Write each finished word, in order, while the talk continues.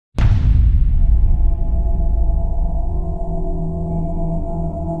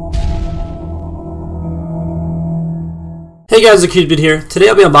Hey guys, tehcubedude here. Today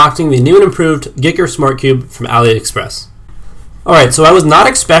I'll be unboxing the new and improved GiiKER Smart Cube from AliExpress. Alright, so I was not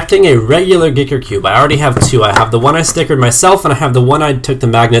expecting a regular GiiKER cube. I already have two. I have the one I stickered myself and I have the one I took the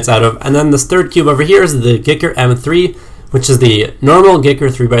magnets out of. And then this third cube over here is the GiiKER M3, which is the normal GiiKER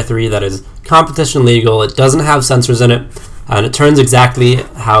 3x3 that is competition legal. It doesn't have sensors in it, and it turns exactly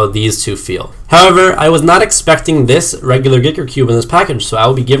how these two feel. However, I was not expecting this regular GiiKER cube in this package, so I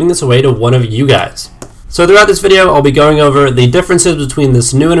will be giving this away to one of you guys. So throughout this video, I'll be going over the differences between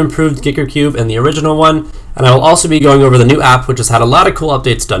this new and improved GiiKER cube and the original one, and I will also be going over the new app, which has had a lot of cool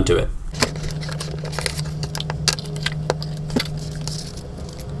updates done to it.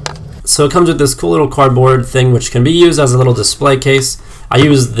 So it comes with this cool little cardboard thing, which can be used as a little display case. I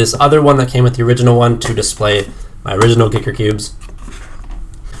used this other one that came with the original one to display my original GiiKER cubes.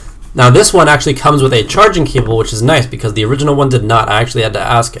 Now this one actually comes with a charging cable, which is nice because the original one did not. I actually had to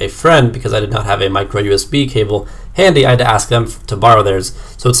ask a friend because I did not have a micro USB cable handy. I had to ask them to borrow theirs.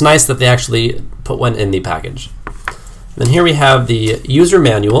 So it's nice that they actually put one in the package. And then here we have the user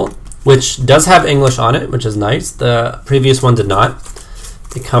manual, which does have English on it, which is nice. The previous one did not.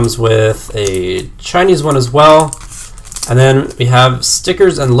 It comes with a Chinese one as well. And then we have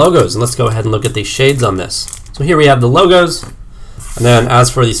stickers and logos. And let's go ahead and look at the shades on this. So here we have the logos. And then as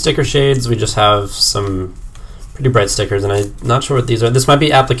for the sticker shades, we just have some pretty bright stickers, and I'm not sure what these are. This might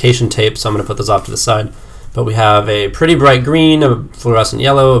be application tape, so I'm going to put those off to the side. But we have a pretty bright green, a fluorescent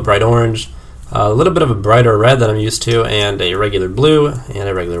yellow, a bright orange, a little bit of a brighter red that I'm used to, and a regular blue, and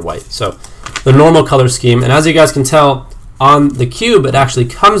a regular white. So the normal color scheme. And as you guys can tell, on the cube, it actually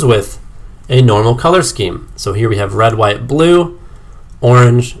comes with a normal color scheme. So here we have red, white, blue,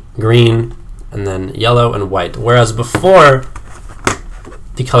 orange, green, and then yellow and white. Whereas before,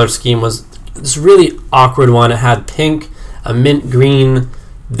 the color scheme was this really awkward one. It had pink, a mint green,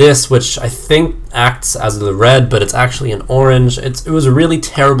 this, which I think acts as the red, but it's actually an orange. It was a really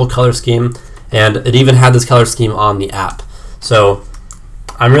terrible color scheme, and it even had this color scheme on the app. So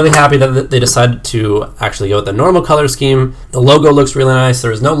I'm really happy that they decided to actually go with the normal color scheme. The logo looks really nice. There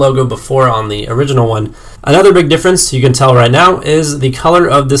was no logo before on the original one. Another big difference you can tell right now is the color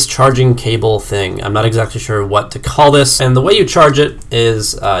of this charging cable thing. I'm not exactly sure what to call this. And the way you charge it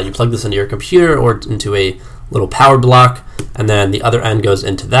is you plug this into your computer or into a little power block, and then the other end goes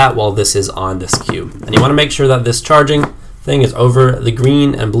into that while this is on this cube. And you want to make sure that this charging thing is over the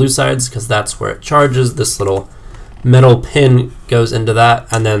green and blue sides, because that's where it charges. This little metal pin goes into that,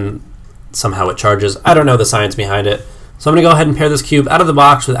 and then somehow it charges. I don't know the science behind it. So I'm going to go ahead and pair this cube out of the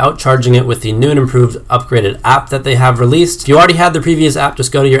box without charging it with the new and improved upgraded app that they have released. If you already had the previous app,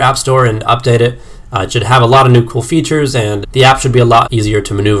 just go to your app store and update it. It should have a lot of new cool features, and the app should be a lot easier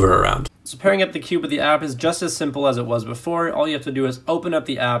to maneuver around. So pairing up the cube with the app is just as simple as it was before. All you have to do is open up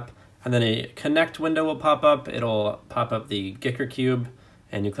the app, and then a connect window will pop up. It'll pop up the GiiKER cube,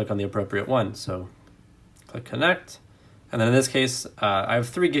 and you click on the appropriate one. So click connect. And then in this case, I have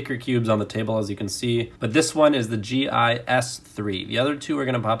 3 GiiKER cubes on the table, as you can see, but this one is the GIS3. The other 2 are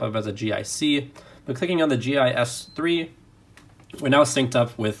going to pop up as a GIC, but clicking on the GIS3, we're now synced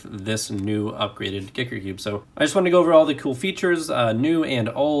up with this new upgraded GiiKER cube. So I just want to go over all the cool features, new and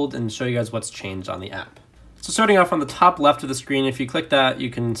old, and show you guys what's changed on the app. So starting off on the top left of the screen, if you click that, you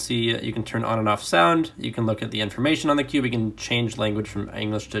can see you can turn on and off sound, you can look at the information on the cube, you can change language from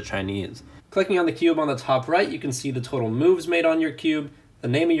English to Chinese. Clicking on the cube on the top right, you can see the total moves made on your cube, the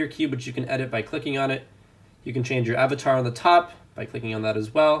name of your cube, which you can edit by clicking on it. You can change your avatar on the top by clicking on that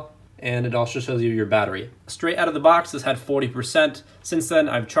as well, and it also shows you your battery. Straight out of the box, this had 40%. Since then,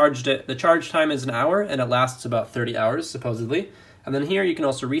 I've charged it. The charge time is an hour, and it lasts about 30 hours, supposedly. And then here, you can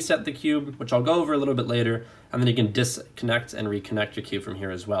also reset the cube, which I'll go over a little bit later, and then you can disconnect and reconnect your cube from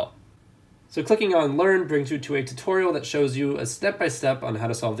here as well. So clicking on Learn brings you to a tutorial that shows you a step-by-step on how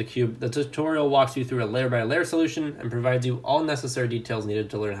to solve the cube. The tutorial walks you through a layer-by-layer solution and provides you all necessary details needed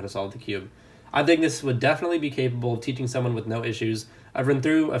to learn how to solve the cube. I think this would definitely be capable of teaching someone with no issues. I've run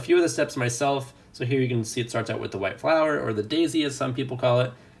through a few of the steps myself, so here you can see it starts out with the white flower, or the daisy as some people call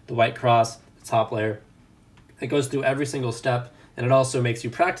it, the white cross, the top layer. It goes through every single step, and it also makes you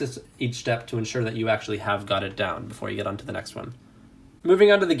practice each step to ensure that you actually have got it down before you get on to the next one.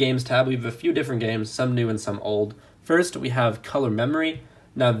 Moving on to the Games tab, we have a few different games, some new and some old. First, we have Color Memory.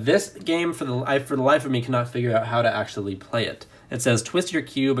 Now this game, for the life of me, cannot figure out how to actually play it. It says, twist your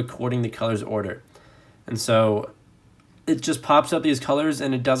cube according to color's order. And so it just pops up these colors,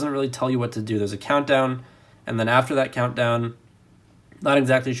 and it doesn't really tell you what to do. There's a countdown, and then after that countdown, not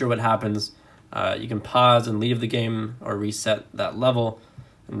exactly sure what happens. You can pause and leave the game or reset that level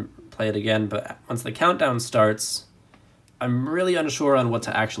and play it again, but once the countdown starts, I'm really unsure on what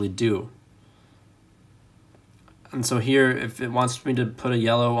to actually do. And so here, if it wants me to put a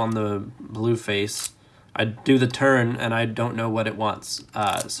yellow on the blue face, I do the turn and I don't know what it wants.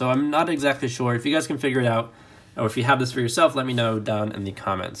 So I'm not exactly sure. If you guys can figure it out, or if you have this for yourself, let me know down in the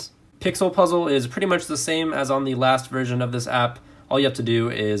comments. Pixel Puzzle is pretty much the same as on the last version of this app. All you have to do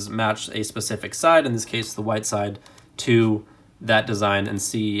is match a specific side, in this case the white side, to that design and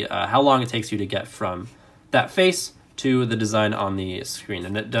see how long it takes you to get from that face to the design on the screen.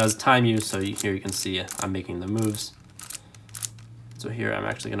 And it does time you, so here you can see I'm making the moves. So here I'm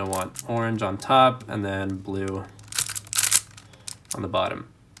actually going to want orange on top and then blue on the bottom.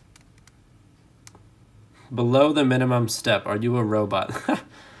 Below the minimum step, are you a robot?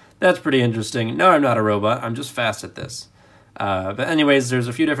 That's pretty interesting. No, I'm not a robot. I'm just fast at this. But anyways, there's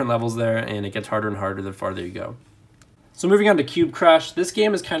a few different levels there, and it gets harder and harder the farther you go. So moving on to Cube Crash, this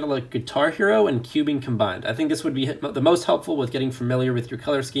game is kind of like Guitar Hero and cubing combined. I think this would be the most helpful with getting familiar with your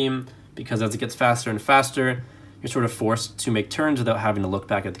color scheme, because as it gets faster and faster, you're sort of forced to make turns without having to look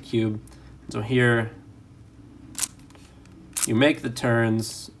back at the cube. So here, you make the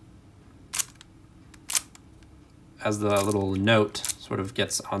turns as the little note sort of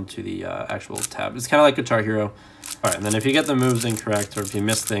gets onto the actual tab. It's kind of like Guitar Hero. All right, and then if you get the moves incorrect or if you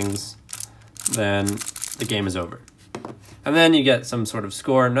miss things, then the game is over. And then you get some sort of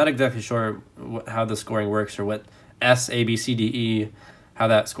score. I'm not exactly sure how the scoring works or what S, A, B, C, D, E, how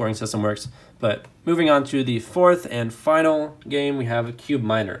that scoring system works. But moving on to the fourth and final game, we have Cube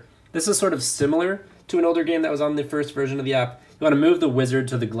Miner. This is sort of similar to an older game that was on the first version of the app. You want to move the wizard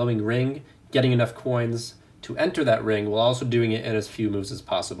to the glowing ring, getting enough coins to enter that ring while also doing it in as few moves as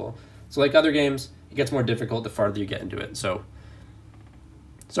possible. So like other games, it gets more difficult the farther you get into it. So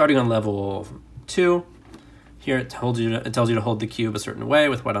starting on level 2, here it tells you to hold the cube a certain way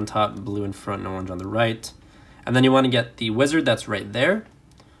with white on top, blue in front, and orange on the right. And then you want to get the wizard that's right there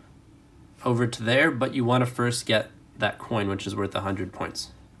over to there, but you want to first get that coin, which is worth 100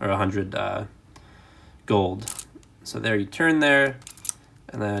 points, or 100 gold. So there you turn there,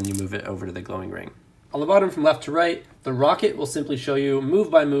 and then you move it over to the glowing ring. On the bottom from left to right, the rocket will simply show you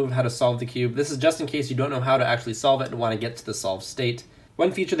move by move how to solve the cube. This is just in case you don't know how to actually solve it and want to get to the solved state.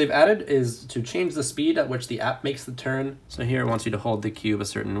 One feature they've added is to change the speed at which the app makes the turn. So here it wants you to hold the cube a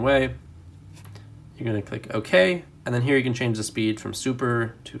certain way. You're going to click OK, and then here you can change the speed from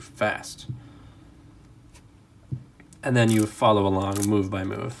super to fast. And then you follow along move by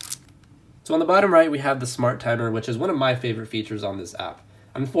move. So on the bottom right, we have the smart timer, which is one of my favorite features on this app.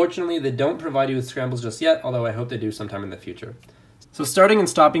 Unfortunately, they don't provide you with scrambles just yet, although I hope they do sometime in the future. So starting and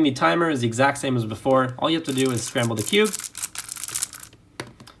stopping the timer is the exact same as before. All you have to do is scramble the cube,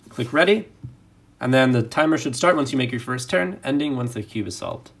 click ready, and then the timer should start once you make your first turn, ending once the cube is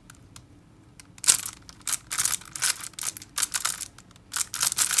solved.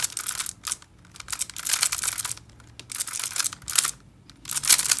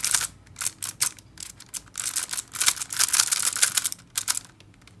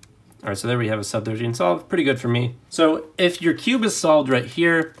 All right, so there we have a sub 13 solved. Pretty good for me. So if your cube is solved right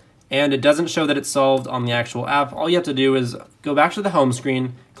here and it doesn't show that it's solved on the actual app, all you have to do is go back to the home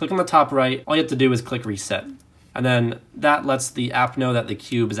screen, click on the top right. All you have to do is click reset. And then that lets the app know that the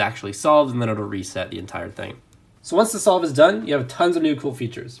cube is actually solved, and then it'll reset the entire thing. So once the solve is done, you have tons of new cool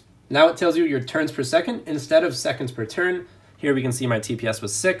features. Now it tells you your turns per second instead of seconds per turn. Here we can see my TPS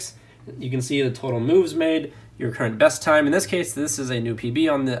was 6. You can see the total moves made, your current best time. In this case, this is a new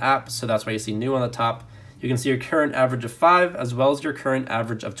PB on the app, so that's why you see new on the top. You can see your current average of 5 as well as your current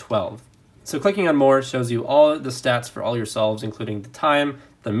average of 12. So clicking on more shows you all the stats for all your solves, including the time,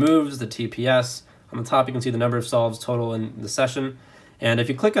 the moves, the TPS. On the top, you can see the number of solves total in the session. And if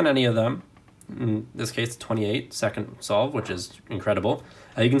you click on any of them, in this case, 28-second solve, which is incredible,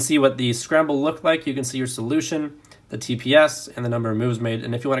 you can see what the scramble looked like. You can see your solution, the TPS, and the number of moves made.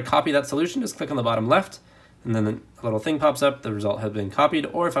 And if you want to copy that solution, just click on the bottom left, and then a little thing pops up, the result has been copied.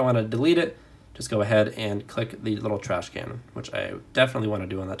 Or if I want to delete it, just go ahead and click the little trash can, which I definitely want to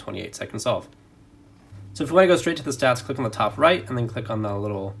do on that 28-second solve. So if you want to go straight to the stats, click on the top right, and then click on the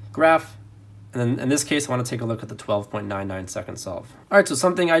little graph. And then in this case, I want to take a look at the 12.99 second solve. All right, so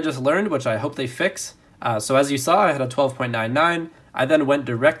something I just learned, which I hope they fix. So as you saw, I had a 12.99. I then went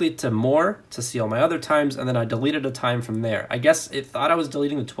directly to more to see all my other times, and then I deleted a time from there. I guess it thought I was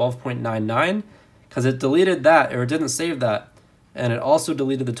deleting the 12.99 because it deleted that, or it didn't save that. And it also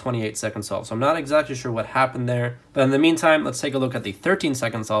deleted the 28-second solve. So I'm not exactly sure what happened there. But in the meantime, let's take a look at the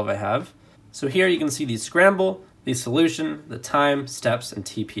 13-second solve I have. So here you can see the scramble, the solution, the time, steps, and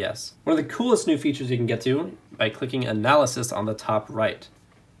TPS. One of the coolest new features you can get to by clicking analysis on the top right.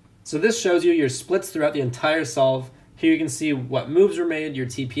 So this shows you your splits throughout the entire solve. Here you can see what moves were made, your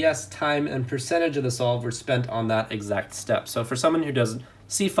TPS, time, and percentage of the solve were spent on that exact step. So for someone who does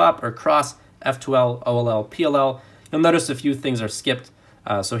CFOP or cross, F2L, OLL, PLL, you'll notice a few things are skipped.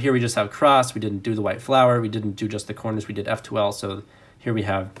 So here we just have cross, we didn't do the white flower, we didn't do just the corners, we did F2L. So here we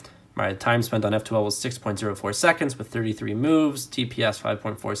have my time spent on F2L was 6.04 seconds with 33 moves, TPS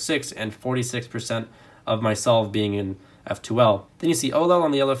 5.46, and 46% of my solve being in F2L. Then you see OLL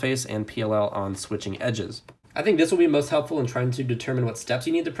on the yellow face and PLL on switching edges. I think this will be most helpful in trying to determine what steps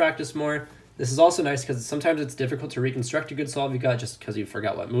you need to practice more. This is also nice because sometimes it's difficult to reconstruct a good solve you got just because you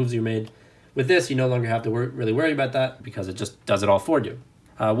forgot what moves you made. With this, you no longer have to really worry about that because it just does it all for you.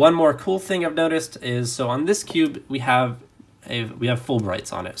 One more cool thing I've noticed is, so on this cube, we have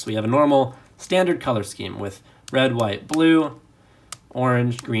Fulbrights on it. So we have a normal standard color scheme with red, white, blue,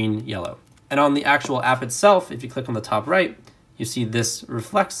 orange, green, yellow. And on the actual app itself, if you click on the top right, you see this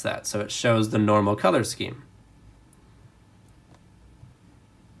reflects that. So it shows the normal color scheme.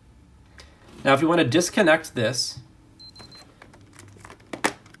 Now, if you want to disconnect this,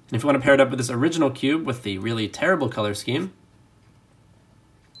 and if you want to pair it up with this original cube with the really terrible color scheme,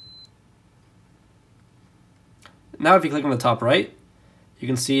 now if you click on the top right, you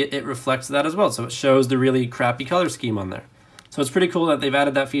can see it reflects that as well. So it shows the really crappy color scheme on there. So it's pretty cool that they've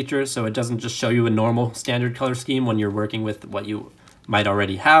added that feature so it doesn't just show you a normal standard color scheme when you're working with what you might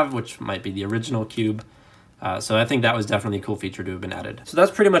already have, which might be the original cube. So I think that was definitely a cool feature to have been added. So that's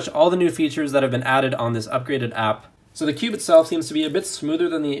pretty much all the new features that have been added on this upgraded app. So the cube itself seems to be a bit smoother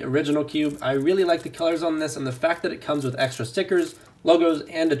than the original cube. I really like the colors on this and the fact that it comes with extra stickers, logos,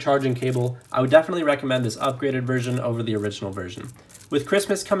 and a charging cable. I would definitely recommend this upgraded version over the original version. With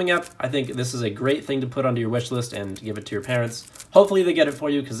Christmas coming up, I think this is a great thing to put onto your wish list and give it to your parents. Hopefully they get it for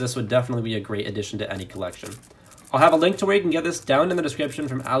you because this would definitely be a great addition to any collection. I'll have a link to where you can get this down in the description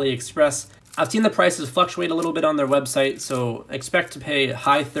from AliExpress. I've seen the prices fluctuate a little bit on their website, so expect to pay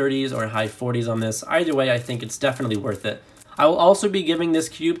high 30s or high 40s on this. Either way, I think it's definitely worth it. I will also be giving this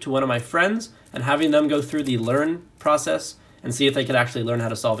cube to one of my friends and having them go through the learn process and see if they could actually learn how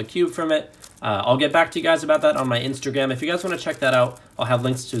to solve a cube from it. I'll get back to you guys about that on my Instagram. If you guys want to check that out, I'll have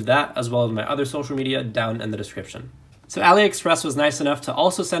links to that as well as my other social media down in the description. So AliExpress was nice enough to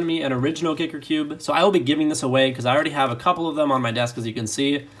also send me an original GiiKER cube. So I will be giving this away because I already have a couple of them on my desk, as you can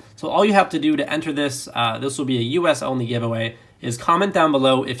see. So all you have to do to enter this, this will be a US only giveaway, is comment down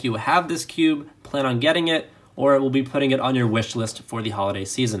below if you have this cube, plan on getting it, or we'll be putting it on your wish list for the holiday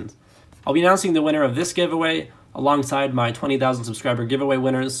season. I'll be announcing the winner of this giveaway alongside my 20,000 subscriber giveaway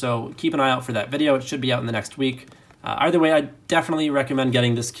winners, so keep an eye out for that video. It should be out in the next week. Either way, I definitely recommend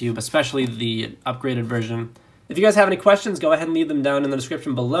getting this cube, especially the upgraded version. If you guys have any questions, go ahead and leave them down in the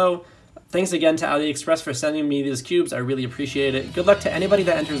description below. Thanks again to AliExpress for sending me these cubes. I really appreciate it. Good luck to anybody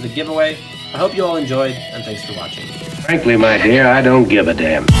that enters the giveaway. I hope you all enjoyed, and thanks for watching. Frankly, my dear, I don't give a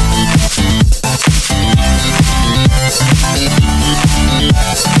damn.